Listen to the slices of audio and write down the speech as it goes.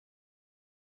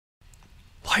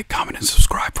Like, comment, and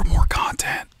subscribe for more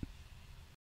content.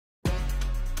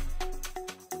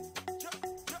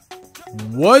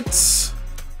 What's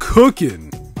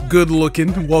cooking? Good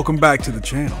looking. Welcome back to the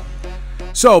channel.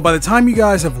 So, by the time you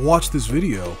guys have watched this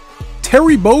video,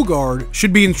 Terry Bogard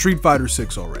should be in Street Fighter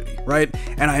 6 already, right?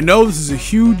 And I know this is a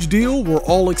huge deal. We're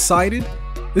all excited.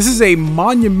 This is a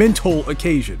monumental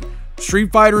occasion.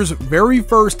 Street Fighter's very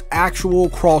first actual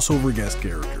crossover guest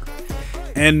character.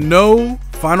 And no,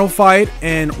 Final Fight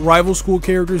and Rival School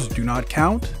characters do not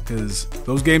count, because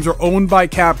those games are owned by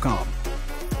Capcom.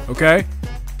 Okay?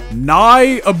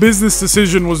 Nigh a business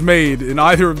decision was made in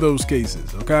either of those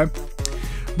cases, okay?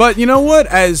 But you know what?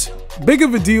 As big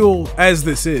of a deal as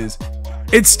this is,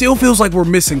 it still feels like we're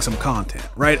missing some content,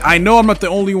 right? I know I'm not the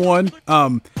only one.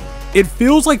 It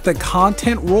feels like the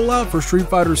content rollout for Street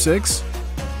Fighter 6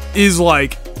 is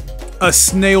like a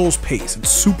snail's pace. It's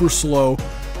super slow,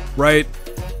 right?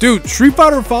 Dude, Street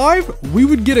Fighter 5, we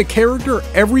would get a character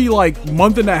every like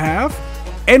month and a half,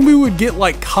 and we would get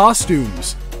like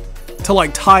costumes to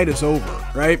like tide us over,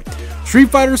 right? Street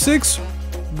Fighter 6,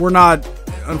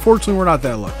 unfortunately we're not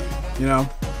that lucky, you know?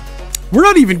 We're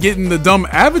not even getting the dumb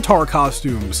avatar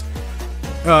costumes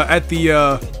at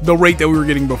the rate that we were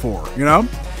getting before, you know?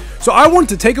 So I want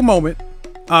to take a moment.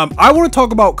 I want to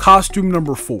talk about costume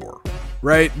number 4,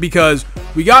 right? Because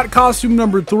we got costume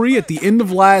number 3 at the end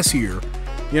of last year,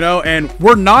 you know, and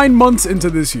we're 9 months into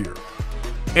this year,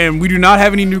 and we do not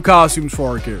have any new costumes for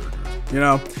our characters, you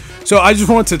know? So I just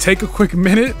wanted to take a quick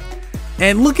minute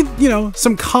and look at, you know,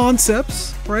 some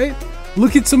concepts, right?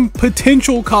 Look at some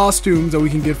potential costumes that we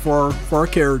can get for our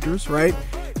characters, right?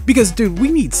 Because, dude,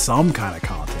 we need some kind of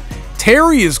content.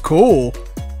 Terry is cool,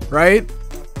 right?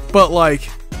 But, like,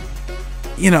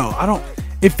 you know,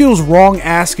 it feels wrong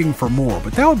asking for more,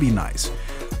 but that would be nice.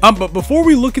 But before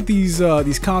we look at these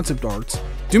concept arts,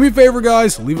 do me a favor,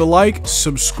 guys, leave a like,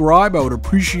 subscribe, I would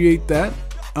appreciate that.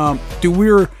 Dude,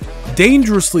 we're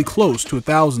dangerously close to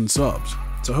 1,000 subs,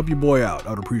 so help your boy out, I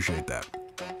would appreciate that.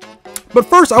 But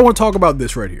first, I want to talk about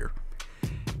this right here.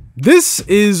 This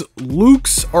is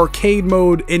Luke's arcade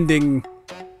mode ending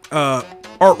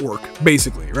artwork,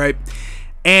 basically, right?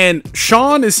 And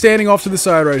Sean is standing off to the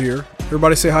side right here.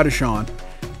 Everybody say hi to Sean.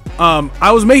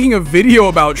 I was making a video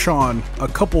about Sean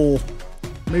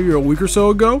maybe a week or so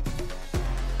ago,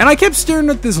 and I kept staring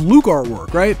at this Luke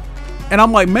artwork, right? And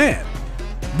I'm like, man,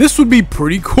 this would be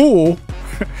pretty cool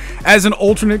as an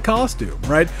alternate costume,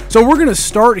 right? So we're gonna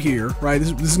start here, right? This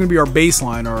is gonna be our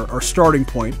baseline, our starting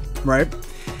point, right?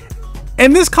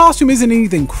 And this costume isn't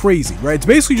anything crazy, right? It's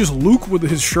basically just Luke with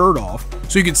his shirt off,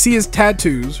 so you can see his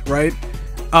tattoos, right?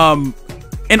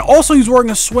 And also he's wearing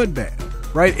a sweatband,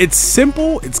 right? It's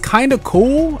simple, it's kind of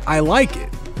cool, I like it,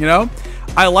 you know?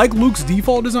 I like Luke's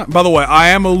default design. By the way, I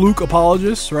am a Luke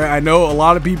apologist, right? I know a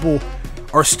lot of people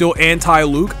are still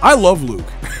anti-Luke. I love Luke.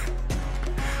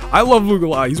 I love Luke a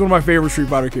lot. He's one of my favorite Street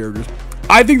Fighter characters.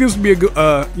 I think this would be a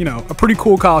good, you know, a pretty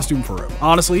cool costume for him,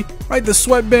 honestly. Right, the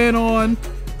sweatband on,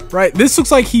 right? This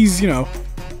looks like he's, you know,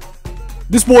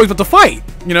 this boy's about to fight,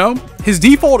 you know? His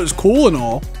default is cool and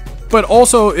all, but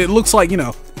also it looks like, you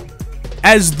know,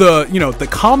 as the, you know, the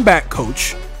combat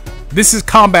coach, this is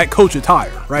combat coach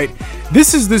attire, right?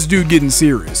 This is this dude getting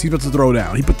serious. He's about to throw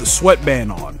down. He put the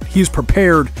sweatband on. He's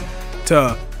prepared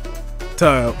to,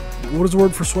 what is the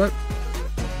word for sweat?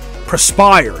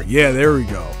 Perspire. Yeah, there we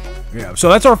go. Yeah, so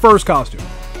that's our first costume.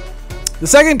 The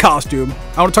second costume,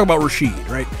 I want to talk about Rashid,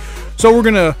 right? So we're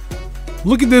gonna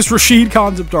look at this Rashid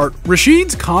concept art.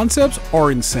 Rashid's concepts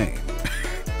are insane.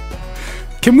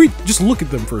 Can we just look at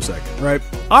them for a second, right?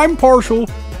 I'm partial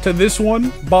to this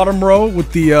one, bottom row,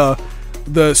 with the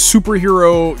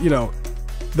superhero, you know,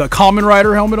 the Kamen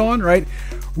Rider helmet on, right?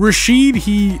 Rashid,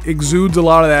 he exudes a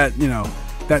lot of that, you know,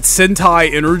 that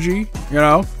Sentai energy, you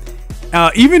know?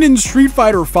 Even in Street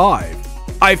Fighter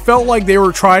 5, I felt like they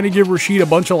were trying to give Rashid a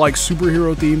bunch of like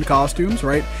superhero themed costumes,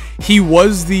 right? He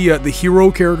was the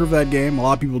hero character of that game. A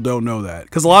lot of people don't know that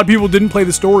because a lot of people didn't play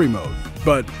the story mode,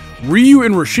 but Ryu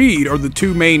and Rashid are the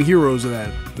two main heroes of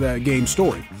that game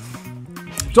story.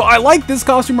 So I like this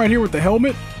costume right here with the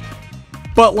helmet,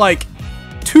 but like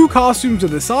 2 costumes to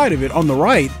the side of it on the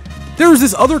right, there's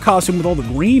this other costume with all the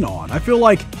green on. I feel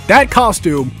like that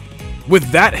costume with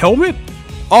that helmet,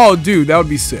 oh dude, that would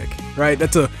be sick, right?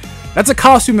 That's a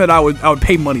costume that I would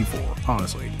pay money for,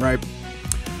 honestly, right?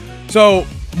 So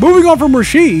moving on from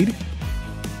Rashid,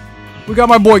 we got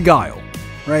my boy Guile,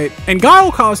 right? And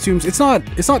Guile costumes, it's not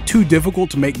too difficult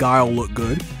to make Guile look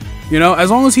good, you know, as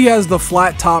long as he has the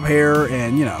flat top hair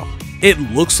and, you know, it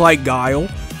looks like Guile,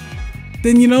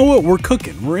 then you know what, we're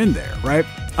cooking, we're in there, right?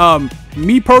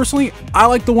 Me personally, I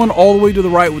like the one all the way to the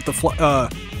right with the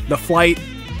flight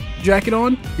jacket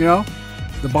on, you know,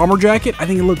 the bomber jacket. I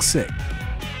think it looks sick,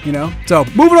 you know. So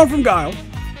moving on from Guile,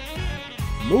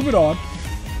 moving on.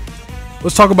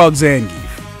 Let's talk about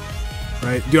Zangief,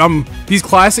 right? Dude, these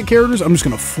classic characters, I'm just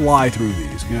gonna fly through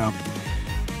these, you know.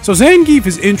 So Zangief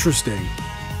is interesting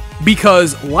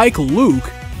because, like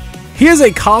Luke, he has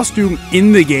a costume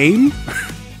in the game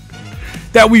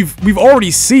that we've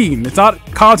already seen. It's not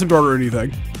concept art or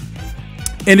anything,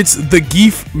 and it's the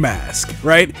Geef mask,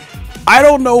 right? I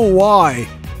don't know why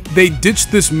they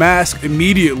ditched this mask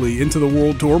immediately into the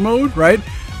World Tour mode, right?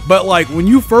 But like when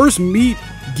you first meet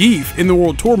Geef in the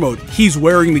World Tour mode, he's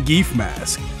wearing the Geef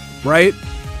mask, right?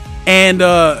 And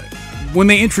when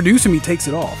they introduce him, he takes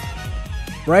it off,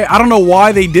 right? I don't know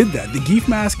why they did that. The Geef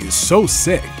mask is so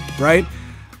sick, right?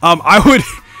 I would,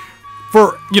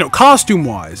 for, you know, costume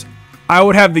wise, I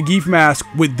would have the Geef mask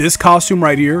with this costume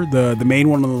right here, the main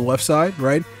one on the left side,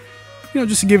 right? You know,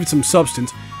 just to give it some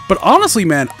substance. But honestly,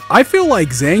 man, I feel like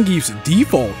Zangief's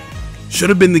default should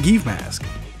have been the Geef mask.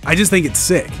 I just think it's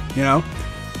sick, you know?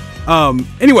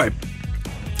 Anyway,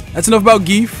 that's enough about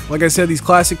Geef. Like I said, these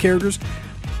classic characters,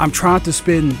 I'm trying not to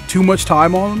spend too much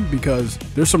time on them because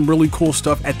there's some really cool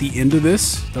stuff at the end of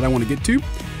this that I want to get to.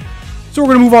 So we're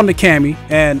going to move on to Cammy.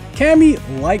 And Cammy,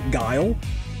 like Guile,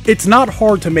 it's not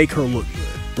hard to make her look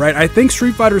good, right? I think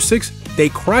Street Fighter 6, they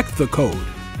cracked the code.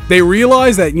 They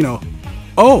realized that, you know,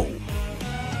 oh,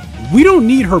 we don't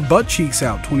need her butt cheeks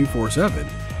out 24/7,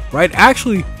 right?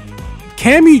 Actually,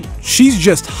 Cammy, she's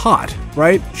just hot,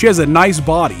 right? She has a nice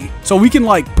body, so we can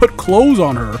like put clothes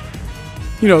on her,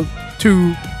 you know,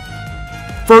 to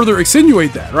further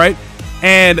accentuate that, right?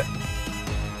 And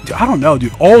dude, I don't know,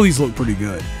 dude, all these look pretty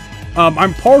good.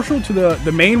 I'm partial to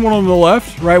the main one on the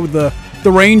left, right, with the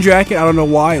rain jacket. I don't know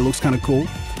why, it looks kind of cool.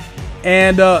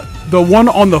 And the one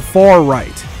on the far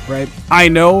right, right? I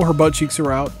know her butt cheeks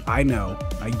are out. I know,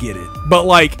 I get it, but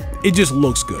like it just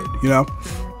looks good, you know.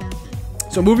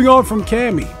 So moving on from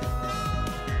Cammy,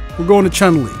 we're going to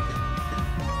Chun-Li,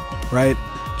 right?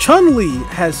 Chun-Li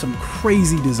has some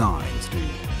crazy designs, dude.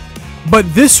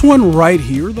 But this one right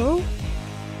here, though.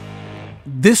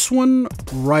 This one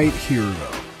right here,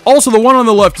 though. Also, the one on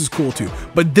the left is cool too.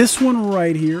 But this one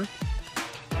right here,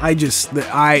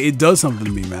 it does something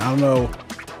to me, man. I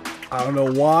don't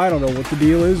know why. I don't know what the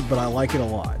deal is, but I like it a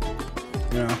lot.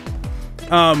 You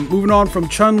know. Moving on from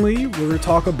Chun-Li, we're gonna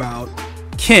talk about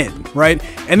Ken, right?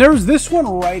 And there's this one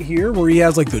right here where he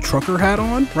has like the trucker hat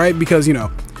on, right? Because, you know,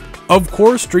 of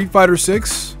course, Street Fighter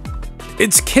 6,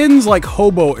 it's Ken's like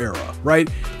hobo era, right?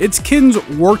 It's Ken's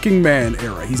working man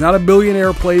era. He's not a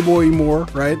billionaire playboy anymore,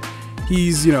 right?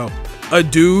 He's, you know, a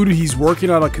dude. He's working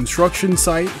on a construction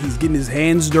site. He's getting his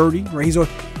hands dirty, right?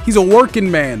 He's a working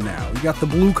man now. He got the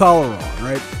blue collar on,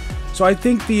 right? So I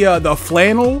think the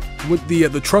flannel with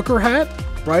the trucker hat,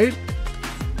 right?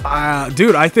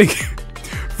 Dude, I think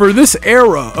for this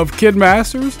era of Kid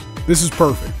Masters, this is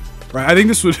perfect, right? I think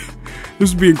this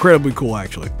would be incredibly cool,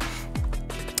 actually.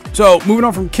 So moving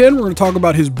on from Ken, we're going to talk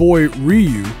about his boy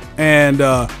Ryu, and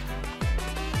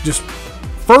just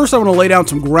first I want to lay down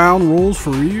some ground rules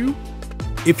for Ryu.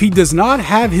 If he does not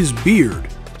have his beard,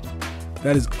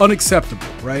 that is unacceptable,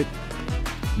 right?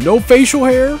 No facial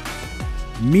hair,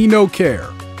 me no care.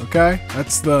 Okay,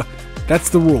 that's the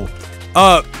rule.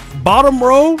 Bottom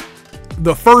row,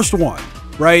 the first one,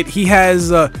 right? He has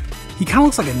he kind of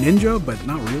looks like a ninja, but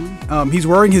not really. He's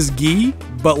wearing his gi,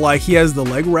 but like he has the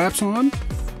leg wraps on,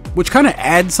 which kind of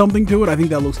adds something to it. I think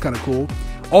that looks kind of cool.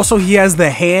 Also, he has the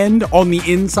hand on the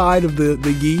inside of the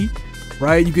gi,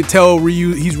 right? You could tell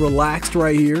Ryu, he's relaxed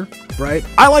right here, right?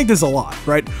 I like this a lot,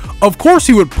 right? Of course,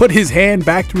 he would put his hand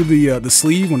back through the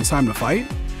sleeve when it's time to fight,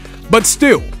 but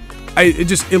still,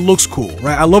 it looks cool,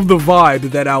 right? I love the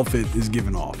vibe that outfit is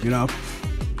giving off, you know?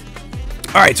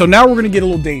 All right, so now we're going to get a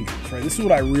little dangerous, right? This is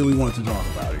what I really wanted to talk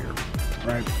about here,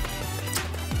 right?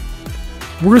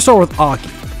 We're going to start with Aki,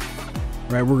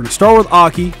 right? We're going to start with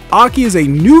Aki. Aki is a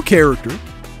new character,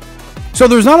 so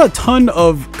there's not a ton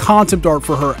of concept art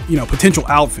for her, you know, potential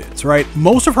outfits, right?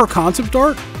 Most of her concept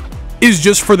art is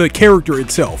just for the character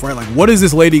itself, right? Like, what is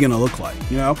this lady going to look like,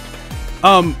 you know?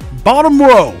 Bottom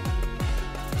row,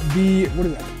 what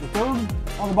is that? The third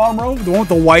on the bottom row, the one with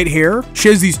the white hair. She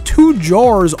has these two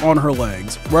jars on her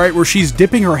legs, right? Where she's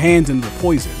dipping her hands into the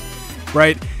poison,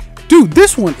 right? Dude,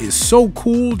 this one is so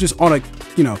cool just on a,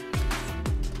 you know,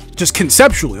 just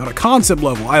conceptually, on a concept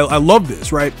level. I love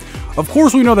this, right? Of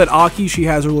course, we know that Aki, she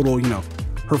has her little, you know,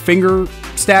 her finger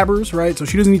stabbers, right? So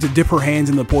she doesn't need to dip her hands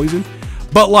in the poison.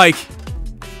 But, like,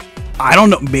 I don't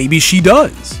know. Maybe she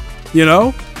does, you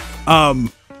know? I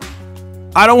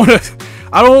don't want to...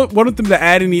 I don't want them to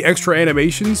add any extra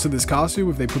animations to this costume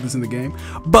if they put this in the game,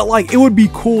 but like it would be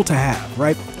cool to have,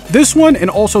 right? This one, and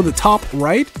also the top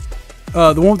right,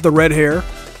 the one with the red hair,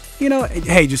 you know,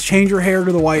 hey, just change your hair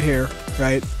to the white hair,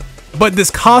 right? But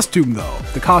this costume though,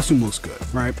 the costume looks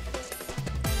good, right?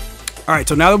 All right,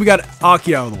 so now that we got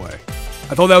Aki out of the way,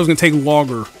 I thought that was gonna take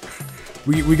longer.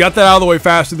 We got that out of the way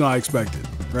faster than I expected,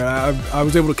 right? I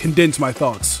was able to condense my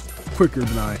thoughts quicker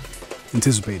than I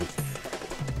anticipated.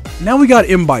 Now we got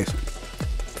M. Bison.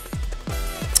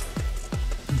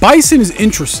 Bison is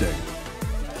interesting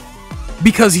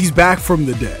because he's back from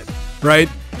the dead, right?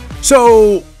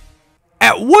 So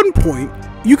at one point,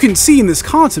 you can see in this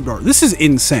concept art, this is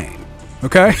insane,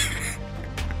 okay?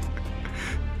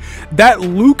 That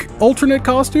Luke alternate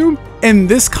costume and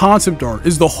this concept art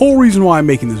is the whole reason why I'm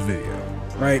making this video,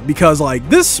 right? Because like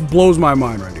this blows my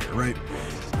mind right here, right?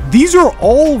 These are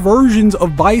all versions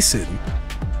of Bison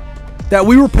that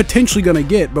we were potentially going to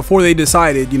get before they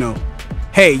decided, you know,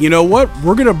 hey, you know what?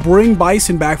 We're going to bring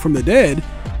Bison back from the dead,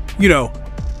 you know,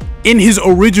 in his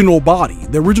original body.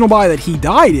 The original body that he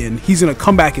died in, he's going to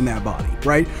come back in that body,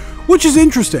 right? Which is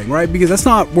interesting, right? Because that's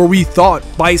not where we thought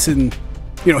Bison,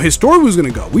 you know, his story was going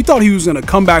to go. We thought he was going to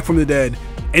come back from the dead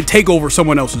and take over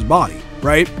someone else's body,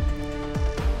 right?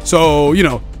 So, you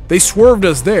know, they swerved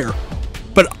us there.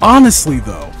 But honestly,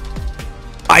 though,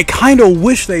 I kind of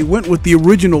wish they went with the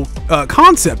original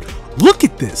concept. Look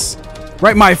at this,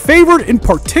 right? My favorite in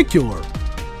particular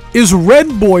is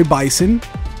Red Boy Bison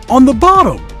on the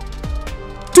bottom.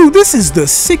 Dude, this is the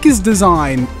sickest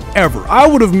design ever. I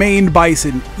would have mained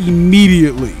Bison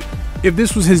immediately if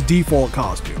this was his default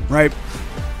costume, right?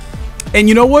 And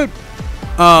you know what?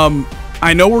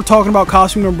 I know we're talking about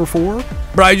costume number 4,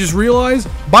 but I just realized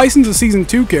Bison's a season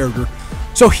 2 character,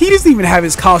 so he doesn't even have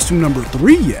his costume number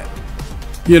 3 yet.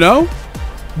 You know?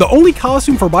 The only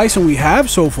costume for Bison we have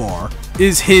so far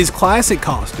is his classic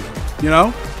costume, you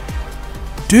know?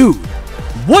 Dude,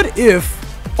 what if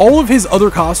all of his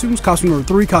other costumes, costume number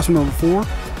 3, costume number 4,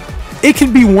 it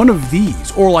could be one of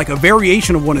these, or like a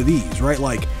variation of one of these, right?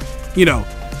 Like, you know,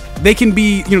 they can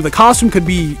be, you know, the costume could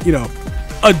be, you know,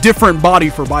 a different body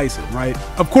for Bison, right?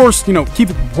 Of course, you know, keep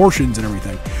the proportions and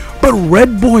everything. But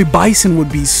Red Boy Bison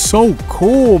would be so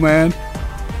cool, man.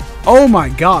 Oh my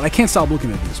god, I can't stop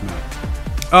looking at this, man.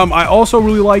 I also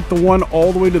really like the one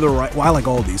all the way to the right. Well, I like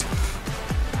all of these.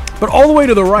 But all the way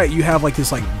to the right, you have like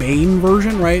this like Bane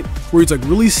version, right? Where he's like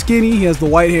really skinny, he has the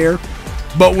white hair.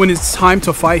 But when it's time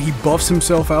to fight, he buffs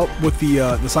himself out with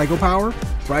the psycho power,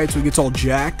 right? So he gets all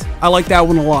jacked. I like that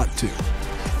one a lot too.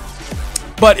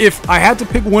 But if I had to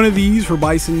pick one of these for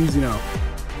Bison's, you know,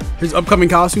 his upcoming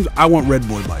costumes, I want Red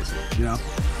Boy Bison, you know?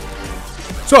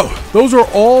 So, those are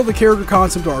all the character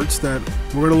concept arts that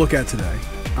we're going to look at today.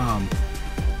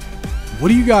 What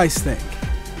do you guys think?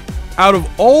 Out of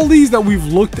all these that we've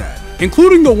looked at,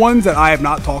 including the ones that I have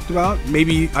not talked about,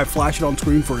 maybe I flash it on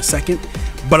screen for a second,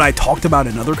 but I talked about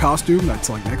another costume that's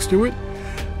like next to it.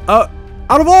 Out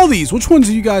of all these, which ones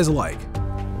do you guys like?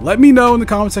 Let me know in the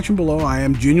comment section below. I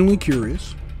am genuinely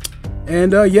curious.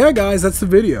 And yeah, guys, that's the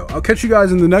video. I'll catch you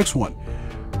guys in the next one.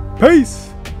 Peace!